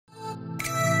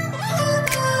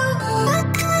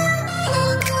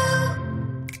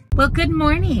Well, good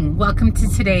morning. Welcome to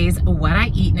today's What I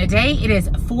Eat in a Day. It is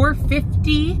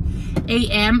 4:50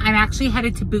 a.m. I'm actually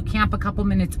headed to boot camp a couple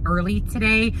minutes early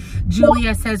today.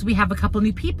 Julia says we have a couple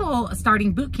new people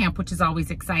starting boot camp, which is always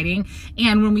exciting.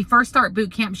 And when we first start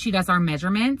boot camp, she does our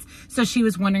measurements. So she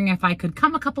was wondering if I could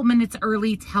come a couple minutes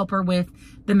early to help her with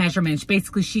the measurements.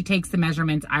 Basically, she takes the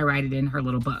measurements. I write it in her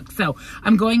little book. So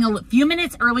I'm going a few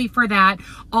minutes early for that.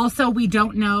 Also, we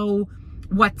don't know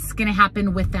what's gonna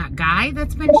happen with that guy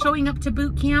that's been showing up to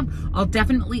boot camp. I'll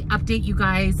definitely update you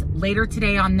guys later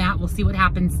today on that. We'll see what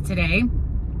happens today.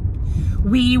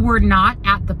 We were not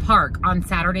at the park on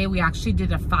Saturday. We actually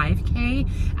did a 5K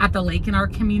at the lake in our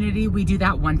community. We do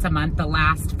that once a month, the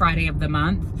last Friday of the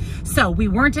month. So we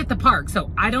weren't at the park.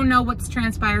 So I don't know what's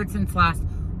transpired since last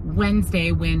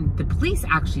Wednesday when the police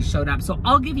actually showed up. So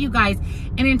I'll give you guys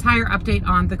an entire update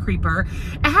on the creeper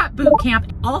at boot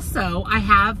camp. Also, I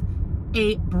have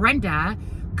a Brenda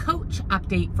coach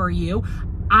update for you.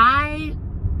 I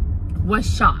was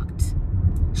shocked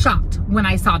when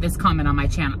I saw this comment on my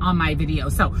channel, on my video.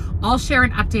 So I'll share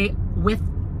an update with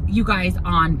you guys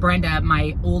on Brenda,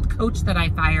 my old coach that I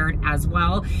fired as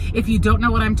well. If you don't know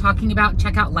what I'm talking about,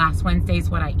 check out last Wednesday's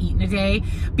What I Eat in a Day,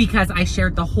 because I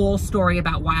shared the whole story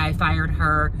about why I fired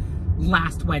her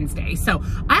last Wednesday. So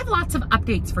I have lots of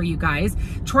updates for you guys.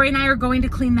 Troy and I are going to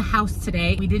clean the house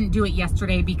today. We didn't do it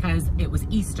yesterday because it was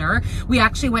Easter. We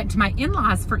actually went to my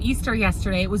in-laws for Easter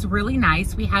yesterday. It was really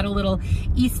nice. We had a little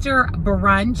Easter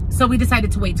brunch. So we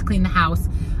decided to wait to clean the house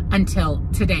until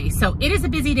today. So it is a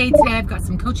busy day today. I've got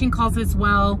some coaching calls as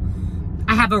well.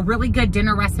 I have a really good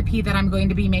dinner recipe that I'm going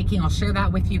to be making. I'll share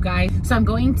that with you guys. So I'm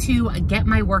going to get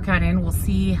my workout in. We'll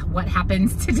see what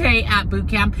happens today at boot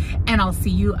camp, and I'll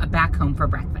see you back home for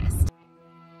breakfast.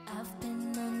 I've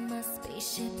been on my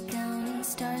spaceship counting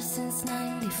stars since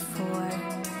 '94,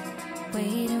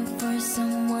 waiting for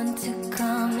someone to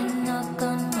come and knock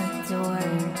on my door,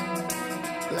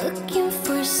 looking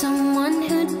for someone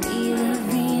who'd be the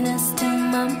Venus to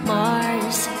my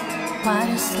Mars. Why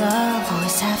does love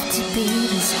always have to be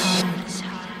this hard?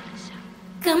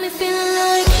 Got me feeling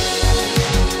like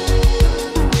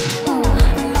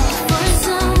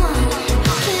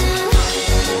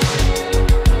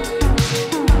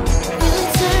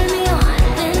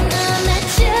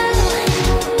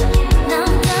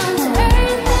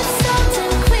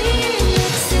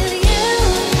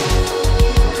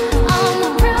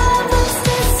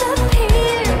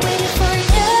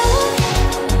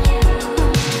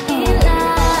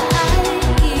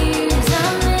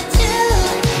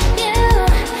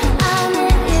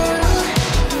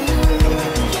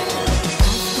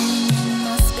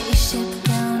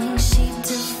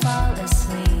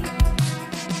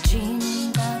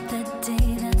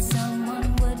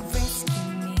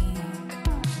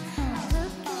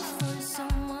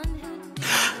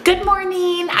Good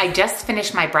morning. I just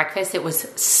finished my breakfast. It was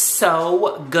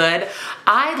so good.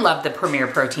 I love the Premier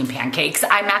Protein pancakes.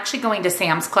 I'm actually going to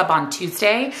Sam's Club on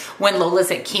Tuesday when Lola's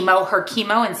at chemo. Her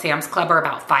chemo and Sam's Club are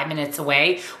about 5 minutes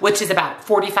away, which is about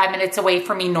 45 minutes away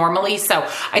from me normally. So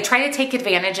I try to take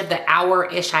advantage of the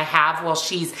hour-ish I have while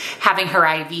she's having her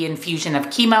IV infusion of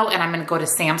chemo, and I'm gonna go to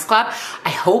Sam's Club. I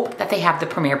hope that they have the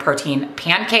Premier Protein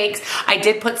pancakes. I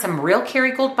did put some real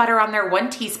Kerrygold butter on there, 1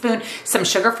 teaspoon, some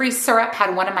sugar-free syrup,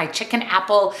 had one of my chicken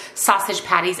apple sausage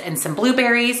patties and some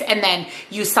blueberries. And then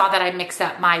you saw that I mixed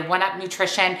up my 1UP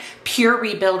Nutrition Pure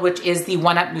Rebuild, which is the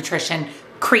 1UP Nutrition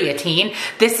creatine.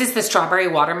 This is the strawberry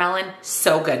watermelon,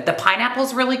 so good. The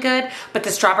pineapple's really good, but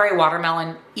the strawberry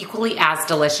watermelon equally as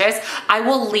delicious. I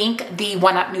will link the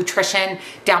 1UP Nutrition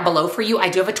down below for you. I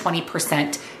do have a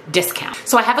 20% discount.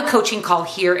 So I have a coaching call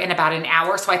here in about an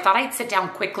hour, so I thought I'd sit down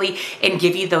quickly and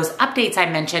give you those updates I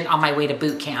mentioned on my way to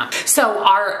boot camp. So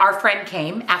our friend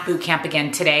came at boot camp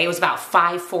again today. It was about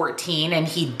 5:14, and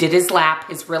he did his lap,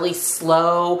 his really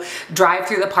slow drive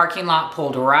through the parking lot,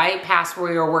 pulled right past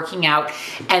where we were working out,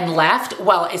 and left.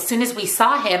 Well, as soon as we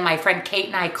saw him, my friend Kate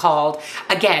and I called,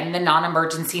 again, the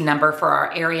non-emergency number for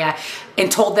our area,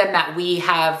 and told them that we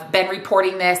have been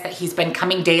reporting this, that he's been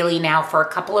coming daily now for a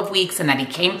couple of weeks, and that he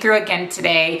came through again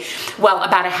today. Well,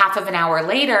 about a half of an hour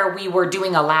later, we were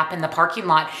doing a lap in the parking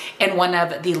lot, and one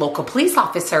of the local police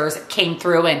officers came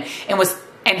through and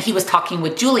he was talking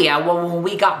with Julia. Well, when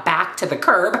we got back to the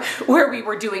curb where we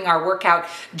were doing our workout,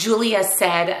 Julia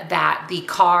said that the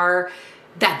car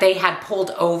that they had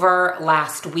pulled over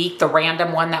last week, the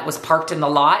random one that was parked in the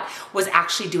lot, was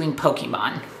actually doing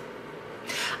Pokemon.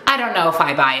 I don't know if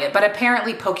I buy it, but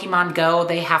apparently Pokemon Go,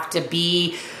 they have to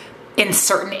be in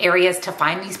certain areas to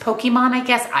find these Pokemon, I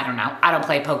guess. I don't know. I don't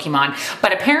play Pokemon.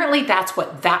 But apparently that's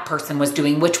what that person was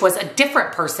doing, which was a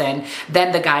different person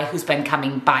than the guy who's been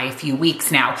coming by a few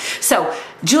weeks now. So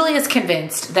Julia's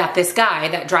convinced that this guy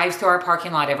that drives through our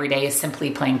parking lot every day is simply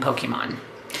playing Pokemon.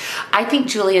 I think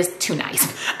Julia's too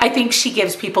nice. I think she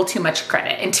gives people too much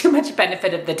credit and too much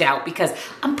benefit of the doubt, because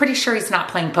I'm pretty sure he's not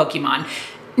playing Pokemon.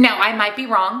 Now, I might be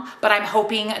wrong, but I'm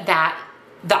hoping that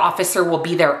the officer will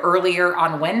be there earlier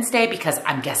on Wednesday, because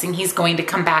I'm guessing he's going to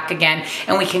come back again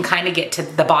and we can kind of get to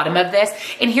the bottom of this.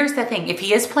 And here's the thing, if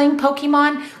he is playing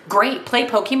Pokemon, great, play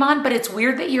Pokemon, but it's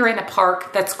weird that you're in a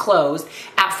park that's closed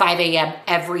at 5 a.m.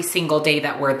 every single day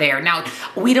that we're there. Now,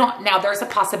 there's a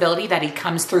possibility that he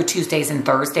comes through Tuesdays and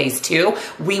Thursdays too.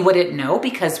 We wouldn't know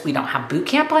because we don't have boot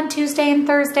camp on Tuesday and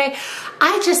Thursday.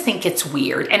 I just think it's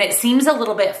weird and it seems a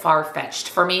little bit far-fetched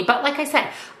for me, but like I said,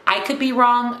 I could be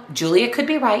wrong. Julia could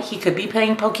be right. He could be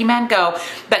playing Pokemon Go.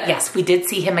 But yes, we did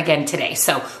see him again today.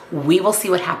 So we will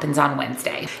see what happens on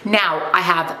Wednesday. Now, I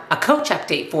have a coach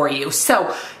update for you.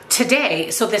 So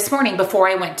this morning before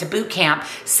I went to boot camp,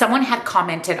 someone had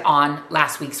commented on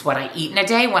last week's What I Eat in a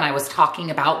Day when I was talking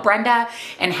about Brenda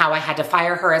and how I had to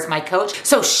fire her as my coach.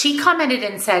 So she commented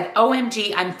and said,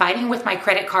 OMG, I'm fighting with my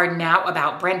credit card now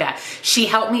about Brenda. She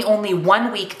helped me only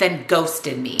 1 week, then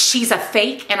ghosted me. She's a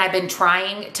fake and I've been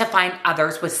trying to find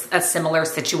others with a similar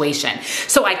situation.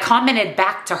 So I commented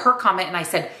back to her comment and I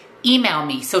said, email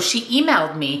me. So she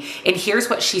emailed me and here's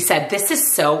what she said. This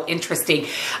is so interesting.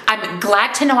 I'm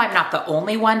glad to know I'm not the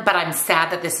only one, but I'm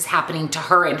sad that this is happening to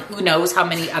her and who knows how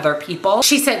many other people.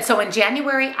 She said, so in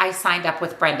January, I signed up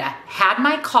with Brenda, had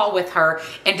my call with her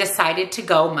and decided to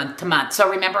go month to month. So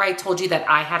remember I told you that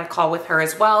I had a call with her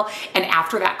as well. And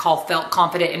after that call, felt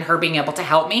confident in her being able to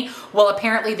help me. Well,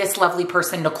 apparently this lovely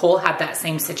person, Nicole, had that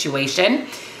same situation.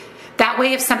 That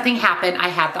way, if something happened, I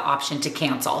had the option to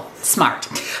cancel. Smart.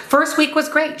 First week was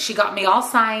great. She got me all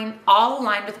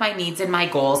aligned with my needs and my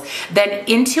goals. Then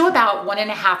into about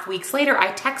 1.5 weeks later,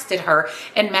 I texted her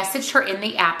and messaged her in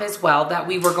the app as well that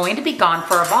we were going to be gone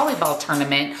for a volleyball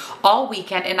tournament all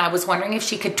weekend. And I was wondering if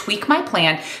she could tweak my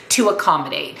plan to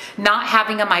accommodate, not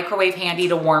having a microwave handy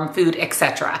to warm food,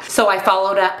 etc. So I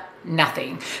followed up.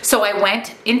 Nothing. So I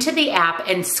went into the app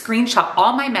and screenshot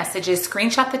all my messages,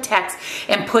 screenshot the text,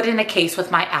 and put in a case with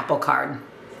my Apple Card.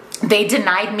 They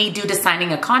denied me due to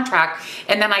signing a contract,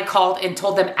 and then I called and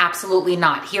told them absolutely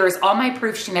not. Here is all my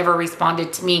proof. She never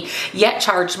responded to me, yet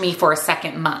charged me for a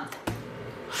second month.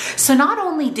 So not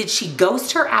only did she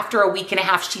ghost her after a week and a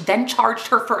half, she then charged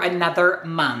her for another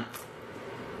month.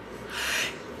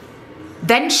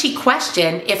 Then she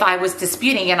questioned if I was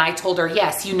disputing, and I told her,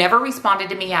 yes, you never responded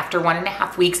to me after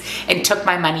 1.5 weeks and took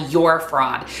my money. You're a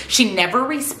fraud. She never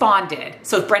responded.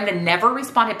 So Brenda never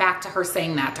responded back to her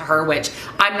saying that to her, which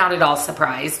I'm not at all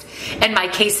surprised. And my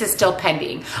case is still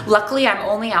pending. Luckily, I'm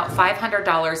only out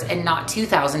 $500 and not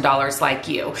 $2,000 like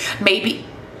you. Maybe,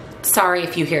 sorry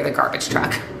if you hear the garbage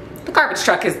truck. The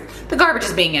garbage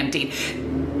is being emptied.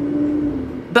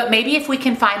 But maybe if we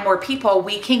can find more people,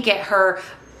 we can get her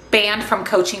banned from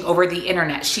coaching over the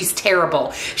internet. She's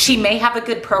terrible. She may have a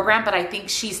good program, but I think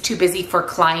she's too busy for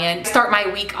clients. Start my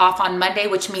week off on Monday,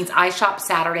 which means I shop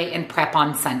Saturday and prep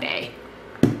on Sunday.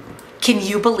 Can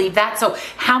you believe that? So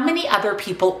how many other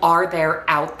people are there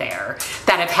out there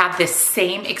that have had this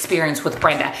same experience with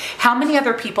Brenda? How many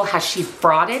other people has she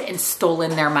frauded and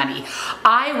stolen their money?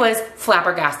 I was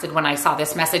flabbergasted when I saw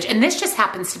this message, and this just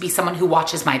happens to be someone who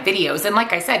watches my videos. And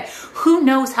like I said, who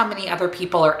knows how many other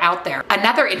people are out there?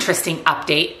 Another interesting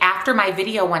update, after my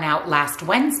video went out last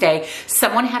Wednesday,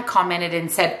 someone had commented and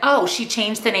said, oh, she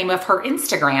changed the name of her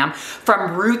Instagram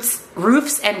from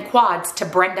Roofs and Quads to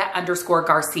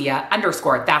Brenda_Garcia_.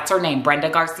 That's her name, Brenda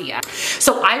Garcia.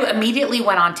 So I immediately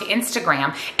went on to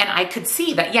Instagram and I could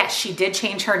see that, yes, she did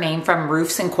change her name from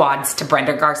Roofs and Quads to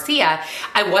Brenda Garcia.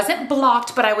 I wasn't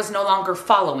blocked, but I was no longer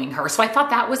following her. So I thought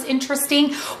that was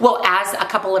interesting. Well, as a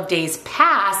couple of days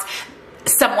passed,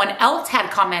 someone else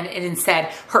had commented and said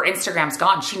her Instagram's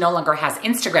gone. She no longer has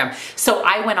Instagram. So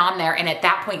I went on there and at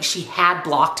that point she had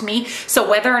blocked me. So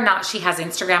whether or not she has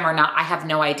Instagram or not, I have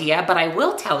no idea, but I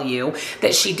will tell you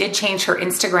that she did change her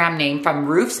Instagram name from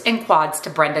Roofs and Quads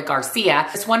to Brenda Garcia.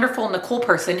 This wonderful Nicole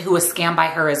person who was scammed by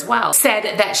her as well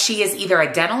said that she is either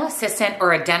a dental assistant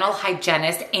or a dental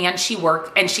hygienist, and she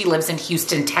lives in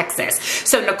Houston, Texas.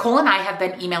 So Nicole and I have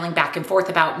been emailing back and forth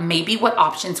about maybe what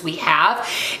options we have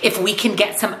if we can can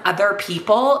get some other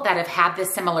people that have had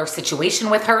this similar situation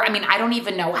with her. I mean, I don't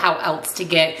even know how else to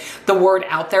get the word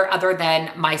out there other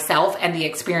than myself and the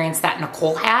experience that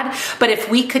Nicole had. But if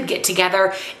we could get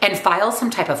together and file some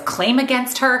type of claim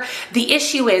against her, the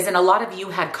issue is, and a lot of you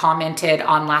had commented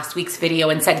on last week's video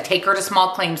and said, take her to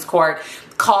small claims court,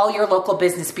 call your local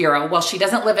business bureau. Well, she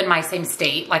doesn't live in my same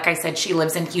state. Like I said, she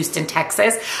lives in Houston,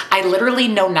 Texas. I literally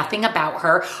know nothing about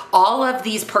her. All of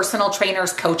these personal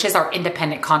trainers, coaches are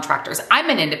independent contractors. I'm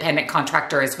an independent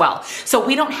contractor as well. So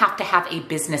we don't have to have a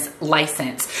business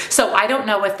license. So I don't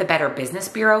know if the Better Business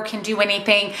Bureau can do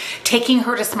anything. Taking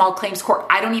her to small claims court,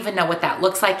 I don't even know what that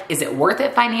looks like. Is it worth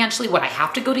it financially? Would I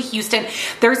have to go to Houston?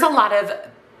 There's a lot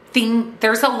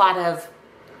of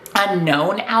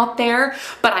unknown out there,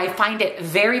 but I find it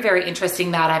very, very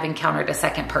interesting that I've encountered a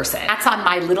second person. That's on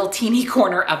my little teeny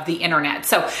corner of the internet.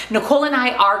 So Nicole and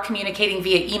I are communicating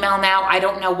via email now. I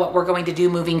don't know what we're going to do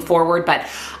moving forward, but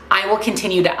I will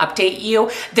continue to update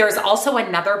you. There's also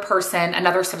another person,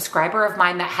 another subscriber of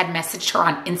mine that had messaged her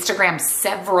on Instagram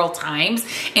several times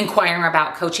inquiring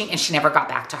about coaching, and she never got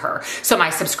back to her. So my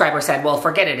subscriber said, well,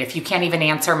 forget it. If you can't even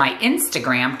answer my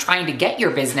Instagram trying to get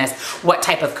your business, what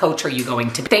type of coach are you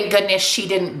going to be? Thank goodness she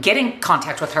didn't get in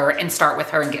contact with her and start with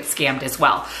her and get scammed as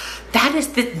well. That is,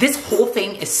 this whole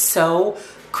thing is so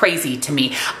crazy to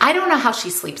me. I don't know how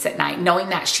she sleeps at night knowing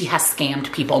that she has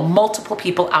scammed people, multiple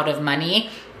people out of money.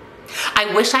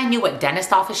 I wish I knew what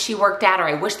dentist office she worked at, or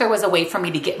I wish there was a way for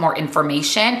me to get more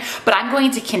information, but I'm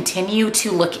going to continue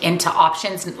to look into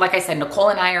options. Like I said, Nicole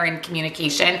and I are in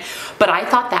communication, but I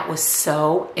thought that was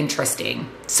so interesting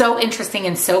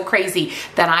and so crazy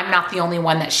that I'm not the only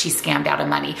one that she scammed out of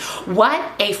money.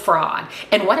 What a fraud,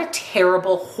 and what a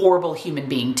terrible, horrible human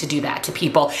being to do that to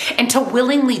people and to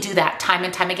willingly do that time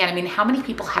and time again. I mean, how many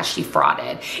people has she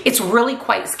frauded? It's really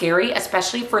quite scary,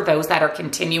 especially for those that are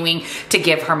continuing to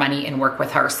give her money and work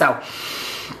with her. So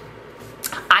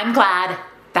I'm glad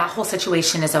that whole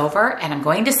situation is over, and I'm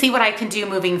going to see what I can do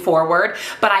moving forward,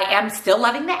 but I am still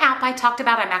loving the app I talked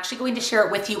about. I'm actually going to share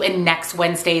it with you in next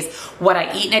Wednesday's What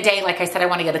I Eat in a Day. Like I said, I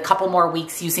want to get a couple more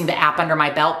weeks using the app under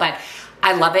my belt, but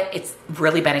I love it. It's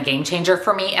really been a game changer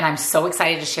for me, and I'm so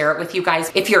excited to share it with you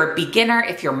guys. If you're a beginner,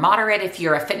 if you're moderate, if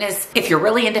you're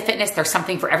really into fitness, there's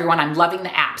something for everyone. I'm loving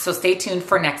the app. So stay tuned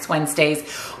for next Wednesday's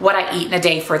What I Eat in a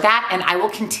Day for that. And I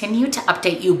will continue to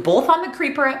update you both on the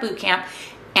Creeper at boot camp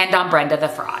and on Brenda the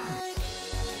Fraud.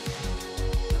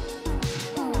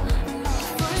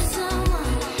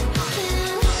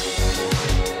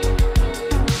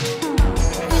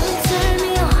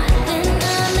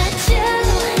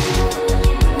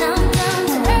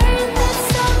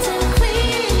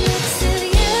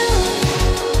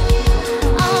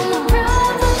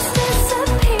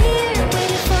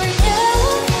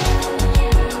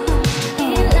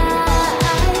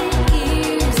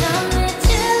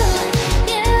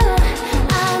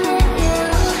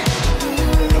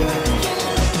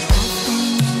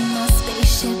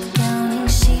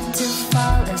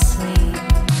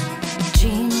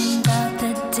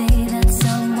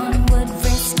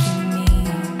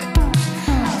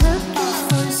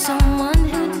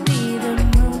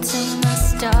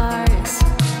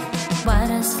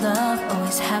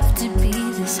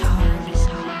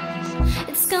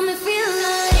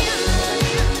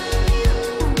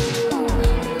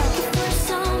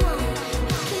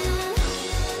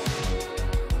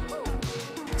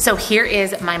 So here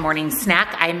is my morning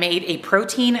snack. I made a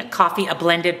protein coffee, a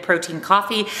blended protein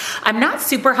coffee. I'm not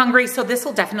super hungry, so this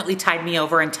will definitely tide me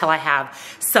over until I have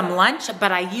some lunch,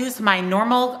 but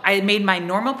I made my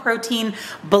normal protein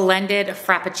blended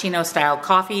Frappuccino style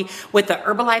coffee with the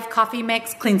Herbalife coffee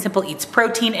mix, Clean Simple Eats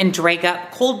protein, and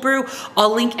Drega cold brew.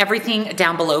 I'll link everything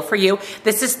down below for you.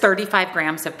 This is 35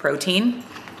 grams of protein.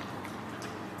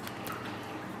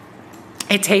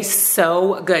 It tastes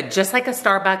so good, just like a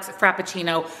Starbucks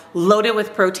Frappuccino, loaded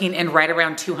with protein and right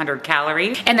around 200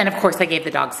 calories. And then of course I gave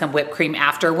the dog some whipped cream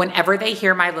after. Whenever they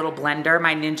hear my little blender,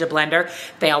 my Ninja blender,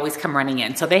 they always come running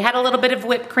in. So they had a little bit of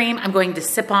whipped cream. I'm going to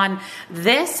sip on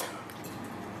this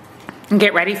and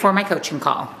get ready for my coaching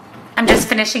call. I'm just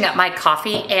finishing up my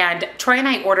coffee, and Troy and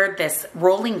I ordered this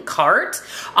rolling cart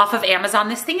off of Amazon.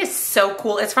 This thing is so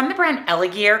cool. It's from the brand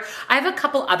Elegear. I have a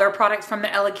couple other products from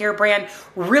the Elegear brand.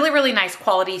 Really, really nice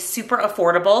quality, super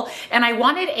affordable. And I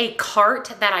wanted a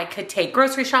cart that I could take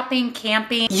grocery shopping,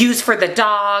 camping, use for the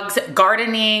dogs,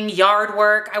 gardening, yard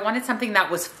work. I wanted something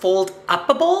that was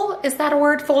fold-upable. Is that a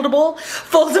word? Foldable?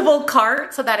 Foldable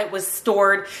cart, so that it was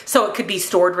stored, so it could be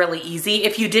stored really easy.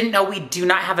 If you didn't know, we do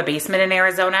not have a basement in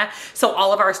Arizona. So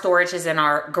all of our storage is in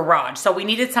our garage. So we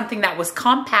needed something that was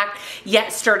compact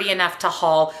yet sturdy enough to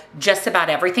haul just about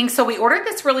everything. So we ordered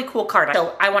this really cool cart.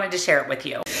 So I wanted to share it with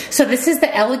you. So this is the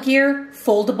Elegear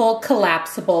foldable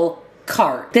collapsible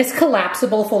cart. This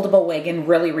collapsible foldable wagon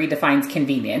really redefines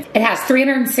convenience. It has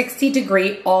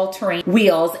 360-degree all-terrain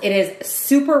wheels. It is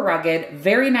super rugged,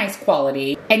 very nice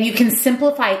quality, and you can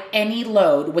simplify any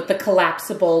load with the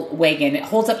collapsible wagon. It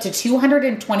holds up to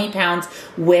 220 pounds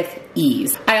with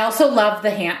ease. I also love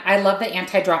the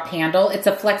anti-drop handle. It's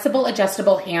a flexible,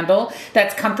 adjustable handle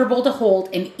that's comfortable to hold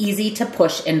and easy to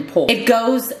push and pull. It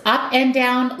goes up and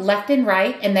down, left and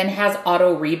right, and then has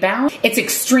auto rebound. It's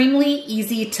extremely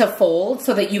easy to fold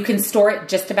so that you can store it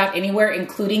just about anywhere,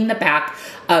 including the back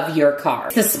of your car.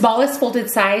 It's the smallest folded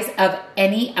size of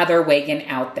any other wagon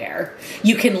out there.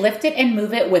 You can lift it and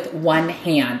move it with one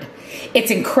hand. It's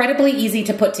incredibly easy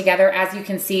to put together. As you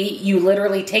can see, you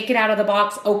literally take it out of the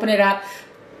box, open it up,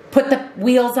 put the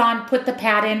wheels on, put the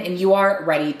pad in, and you are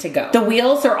ready to go. The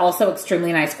wheels are also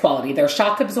extremely nice quality. They're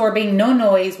shock absorbing, no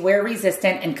noise, wear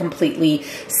resistant, and completely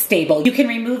stable. You can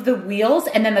remove the wheels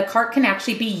and then the cart can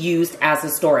actually be used as a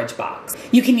storage box.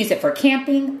 You can use it for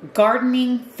camping,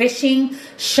 gardening, fishing,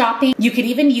 shopping. You could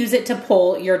even use it to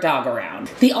pull your dog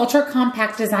around. The ultra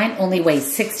compact design only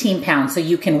weighs 16 pounds, so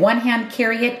you can one-hand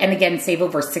carry it and again save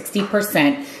over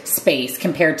 60% space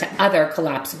compared to other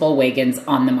collapsible wagons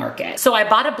on the market. So I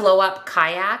bought a blow-up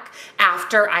kayak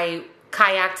after I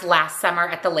kayaked last summer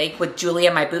at the lake with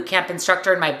Julia, my boot camp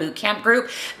instructor, and my boot camp group.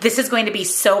 This is going to be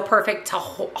so perfect to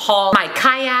haul my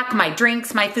kayak, my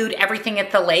drinks, my food, everything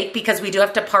at the lake, because we do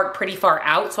have to park pretty far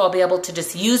out. So I'll be able to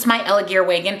just use my Elegear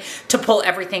wagon to pull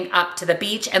everything up to the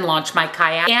beach and launch my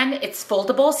kayak. And it's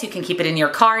foldable, so you can keep it in your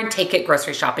car and take it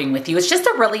grocery shopping with you. It's just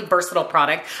a really versatile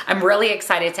product. I'm really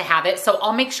excited to have it. So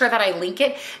I'll make sure that I link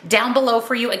it down below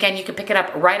for you. Again, you can pick it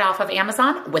up right off of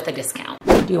Amazon with a discount.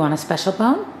 Do you want a special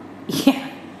bone? Yeah.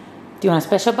 Do you want a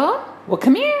special bone? Well,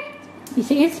 come here. You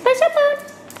think it's a special bone?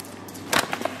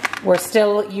 We're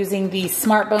still using these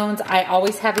smart bones. I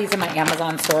always have these in my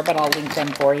Amazon store, but I'll link them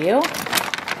for you.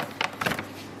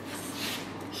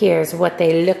 Here's what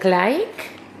they look like.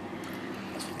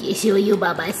 Show you,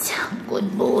 Bubba's.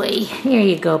 Good boy. Here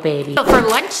you go, baby. So for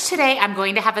lunch today, I'm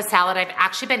going to have a salad. I've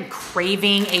actually been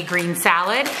craving a green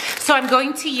salad. So I'm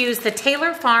going to use the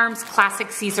Taylor Farms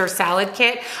Classic Caesar Salad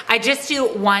Kit. I just do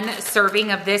one serving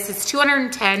of this. It's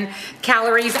 210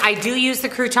 calories. I do use the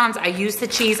croutons. I use the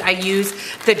cheese. I use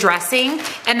the dressing.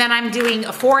 And then I'm doing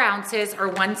 4 ounces or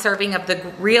 1 serving of the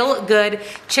Real Good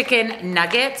Chicken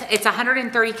Nuggets. It's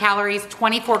 130 calories,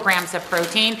 24 grams of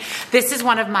protein. This is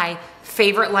one of my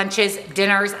favorite lunches,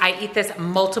 dinners. I eat this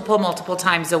multiple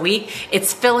times a week.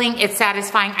 It's filling, it's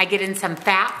satisfying. I get in some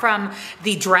fat from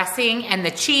the dressing and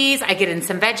the cheese. I get in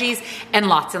some veggies and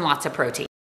lots of protein.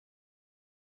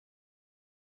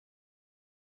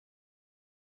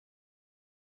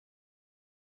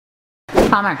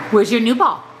 Palmer, where's your new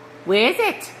ball? Where is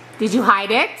it? Did you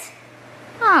hide it?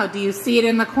 Oh, do you see it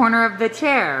in the corner of the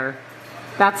chair?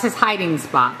 That's his hiding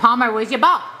spot. Palmer, where's your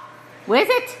ball? Where's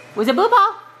it? Where's the boo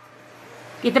ball?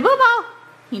 Get the boo ball.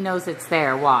 He knows it's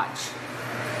there, watch.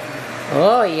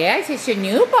 Oh yes, it's your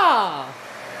new ball.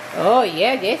 Oh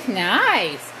yeah, that's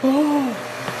nice.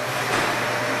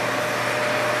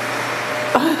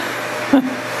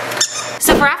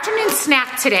 So for afternoon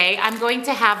snack today, I'm going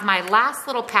to have my last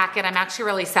little packet. I'm actually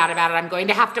really sad about it. I'm going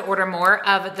to have to order more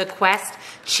of the Quest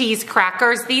cheese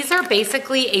crackers. These are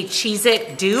basically a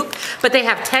Cheez-It dupe, but they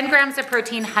have 10 grams of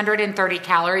protein, 130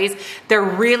 calories. They're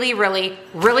really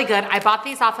good. I bought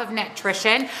these off of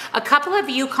Nutrition. A couple of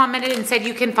you commented and said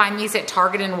you can find these at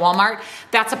Target and Walmart.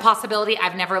 That's a possibility.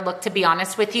 I've never looked, to be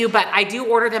honest with you, but I do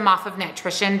order them off of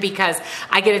Nutrition because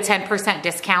I get a 10%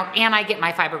 discount and I get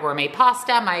my Fiber Gourmet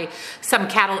pasta,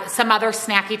 some other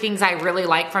snacky things I really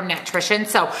like from Nutrition.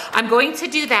 So I'm going to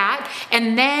do that.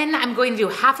 And then I'm going to do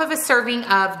half of a serving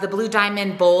of the Blue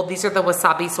Diamond Bold. These are the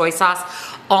wasabi soy sauce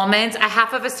almonds. A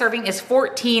half of a serving is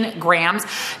 14 grams.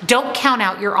 Don't count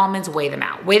out your almonds, weigh them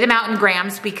out. Weigh them out in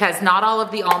grams because not all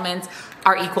of the almonds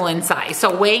are equal in size.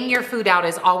 So weighing your food out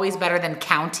is always better than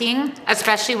counting,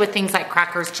 especially with things like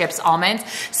crackers, chips, almonds.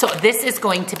 So this is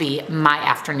going to be my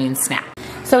afternoon snack.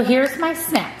 So here's my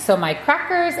snack. So my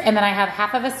crackers, and then I have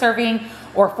half of a serving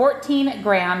or 14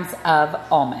 grams of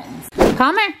almonds.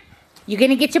 Palmer, you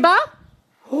gonna get your ball?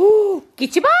 Ooh,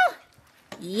 get your ball?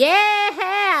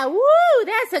 Yeah, woo,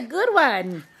 that's a good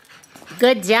one.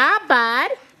 Good job,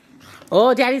 bud.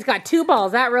 Oh, Daddy's got 2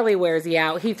 balls. That really wears you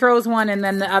out. He throws one and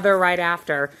then the other right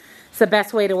after. It's the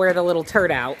best way to wear the little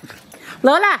turd out.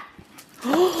 Lola,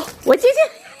 what you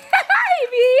doing? Hi,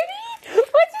 baby.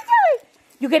 What you doing?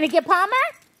 You gonna get Palmer?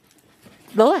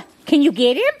 Lola, can you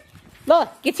get him?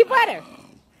 Lola, get your butter.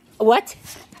 What?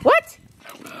 What?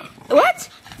 What?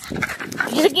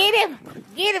 You get him.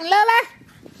 Get him, Lola.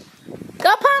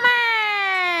 Go,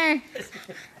 Palmer.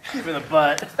 Give me the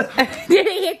butt. Did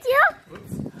he hit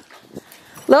you?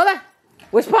 Lola,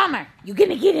 where's Palmer? You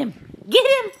gonna get him? Get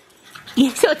him.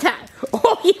 You're so tired.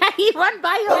 Oh, yeah, he run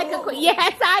by you like a queen.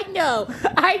 Yes, I know.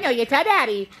 I know. You tell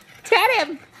Daddy. Tell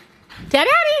him. Tell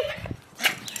Daddy.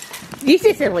 You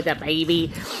just sit with the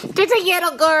baby. Just a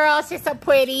little girl. She's so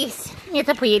pretty. It's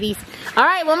a pretties. All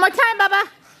right, one more time, Bubba.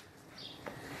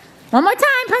 One more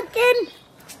time, Pumpkin.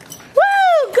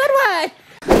 Woo, good one.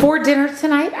 For dinner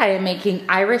tonight, I am making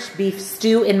Irish beef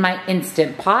stew in my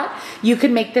Instant Pot. You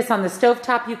can make this on the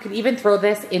stovetop. You could even throw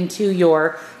this into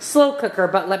your slow cooker,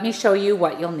 but let me show you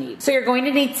what you'll need. So you're going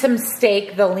to need some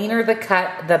steak. The leaner the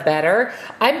cut, the better.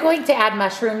 I'm going to add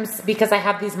mushrooms because I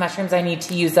have these mushrooms I need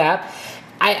to use up.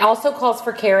 I also calls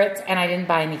for carrots, and I didn't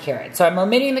buy any carrots. So I'm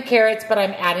omitting the carrots, but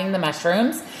I'm adding the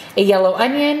mushrooms. A yellow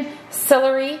onion,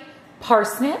 celery,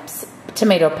 parsnips,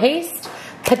 tomato paste,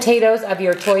 potatoes of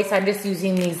your choice. I'm just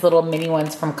using these little mini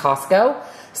ones from Costco.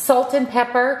 Salt and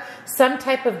pepper, some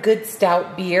type of good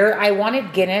stout beer. I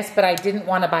wanted Guinness, but I didn't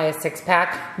want to buy a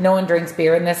 6-pack. No one drinks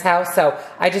beer in this house, so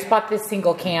I just bought this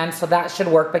single can, so that should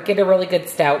work, but get a really good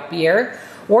stout beer.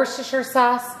 Worcestershire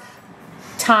sauce,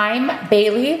 thyme, bay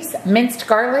leaves, minced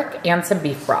garlic, and some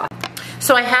beef broth.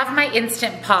 So I have my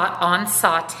Instant Pot on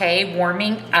saute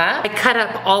warming up. I cut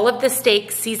up all of the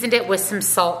steak, seasoned it with some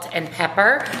salt and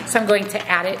pepper. So I'm going to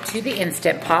add it to the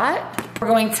Instant Pot. We're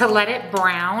going to let it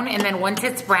brown, and then once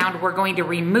it's browned, we're going to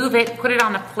remove it, put it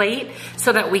on a plate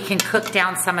so that we can cook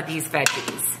down some of these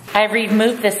veggies. I've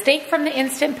removed the steak from the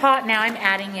Instant Pot. Now I'm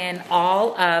adding in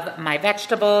all of my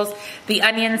vegetables, the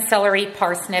onions, celery,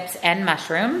 parsnips, and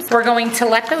mushrooms. We're going to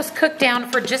let those cook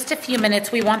down for just a few minutes.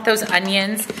 We want those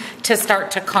onions to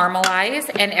start to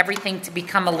caramelize and everything to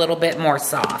become a little bit more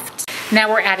soft. Now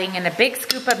we're adding in a big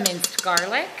scoop of minced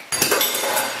garlic,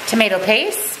 tomato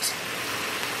paste,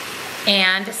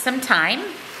 and some thyme.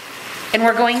 And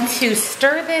we're going to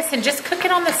stir this and just cook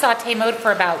it on the saute mode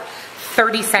for about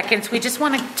 30 seconds. We just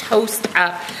want to toast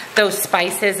up those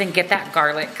spices and get that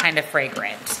garlic kind of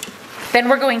fragrant. Then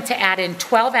we're going to add in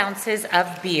 12 ounces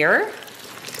of beer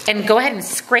and go ahead and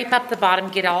scrape up the bottom,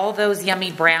 get all those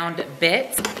yummy browned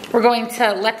bits. We're going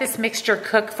to let this mixture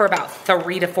cook for about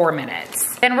 3 to 4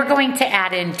 minutes. Then we're going to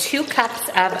add in 2 cups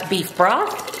of beef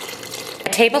broth, a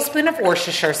tablespoon of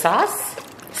Worcestershire sauce,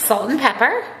 salt and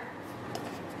pepper,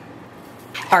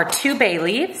 our 2 bay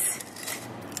leaves,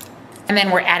 and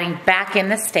then we're adding back in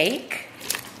the steak.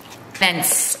 Then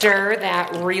stir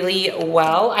that really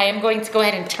well. I am going to go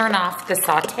ahead and turn off the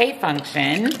saute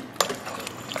function.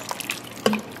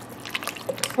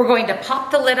 We're going to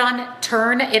pop the lid on,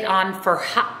 turn it on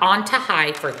to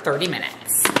high for 30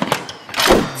 minutes.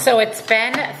 So it's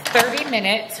been 30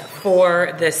 minutes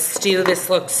for the stew. This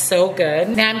looks so good.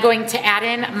 Now I'm going to add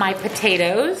in my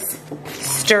potatoes,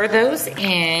 stir those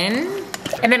in.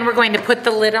 And then we're going to put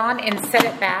the lid on and set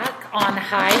it back on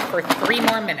high for 3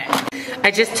 more minutes. I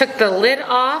just took the lid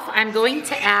off. I'm going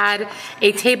to add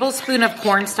a tablespoon of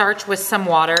cornstarch with some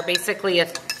water, basically a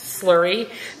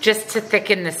slurry, just to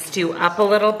thicken the stew up a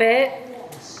little bit.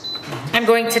 I'm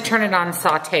going to turn it on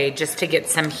saute just to get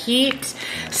some heat.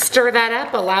 Stir that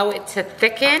up, allow it to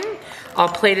thicken. I'll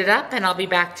plate it up and I'll be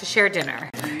back to share dinner.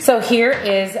 So here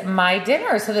is my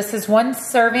dinner. So this is 1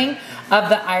 serving of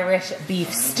the Irish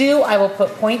beef stew. I will put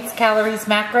points, calories,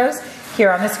 macros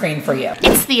here on the screen for you.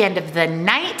 It's the end of the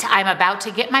night. I'm about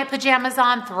to get my pajamas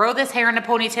on, throw this hair in a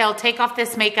ponytail, take off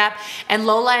this makeup, and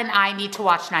Lola and I need to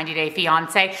watch 90 Day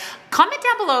Fiancé. Comment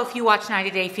down below if you watch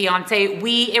 90 Day Fiancé.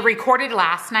 It recorded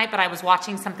last night, but I was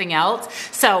watching something else.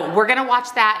 So we're gonna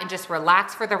watch that and just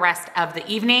relax for the rest of the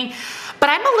evening. But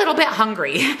I'm a little bit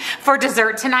hungry. For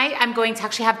dessert tonight, I'm going to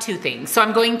actually have 2 things. So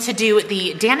I'm going to do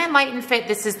the Dan & Lighten Fit.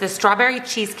 This is the strawberry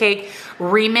cheesecake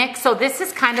remix. So this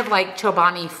is kind of like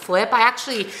Chobani Flip. I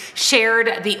actually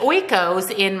shared the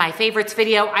Oikos in my favorites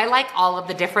video. I like all of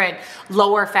the different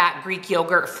lower fat Greek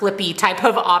yogurt flippy type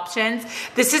of options.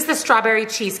 This is the strawberry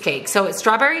cheesecake. So it's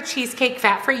strawberry cheesecake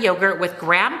fat-free yogurt with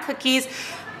graham cookies,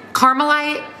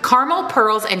 caramel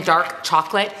pearls, and dark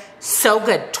chocolate. So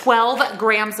good. 12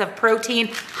 grams of protein,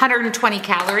 120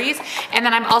 calories. And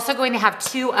then I'm also going to have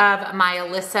 2 of my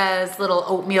Alyssa's little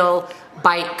oatmeal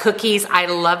bite cookies. I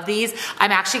love these.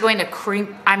 I'm actually going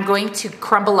to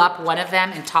crumble up one of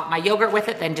them and top my yogurt with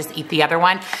it, then just eat the other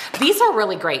one. These are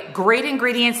really great. Great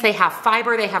ingredients. They have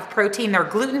fiber, they have protein, they're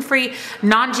gluten-free,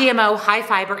 non-GMO, high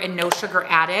fiber, and no sugar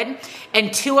added.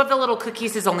 And 2 of the little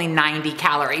cookies is only 90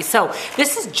 calories. So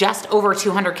this is just over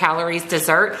 200 calories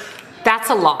dessert. That's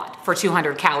a lot for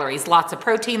 200 calories. Lots of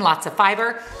protein, lots of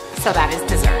fiber. So that is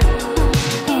dessert.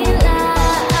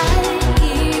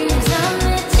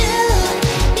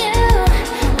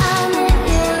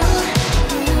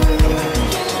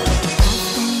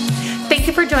 Thank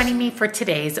you for joining me for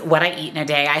today's What I Eat in a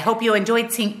Day. I hope you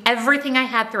enjoyed seeing everything I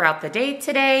had throughout the day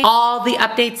today, all the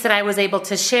updates that I was able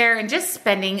to share, and just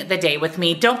spending the day with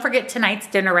me. Don't forget, tonight's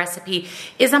dinner recipe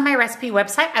is on my recipe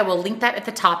website. I will link that at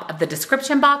the top of the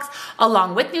description box,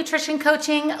 along with nutrition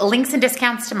coaching, links and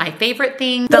discounts to my favorite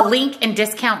thing, the link and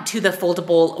discount to the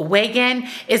foldable Wagon,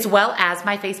 as well as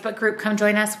my Facebook group. Come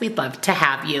join us. We'd love to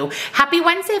have you. Happy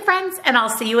Wednesday, friends, and I'll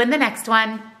see you in the next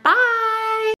one. Bye.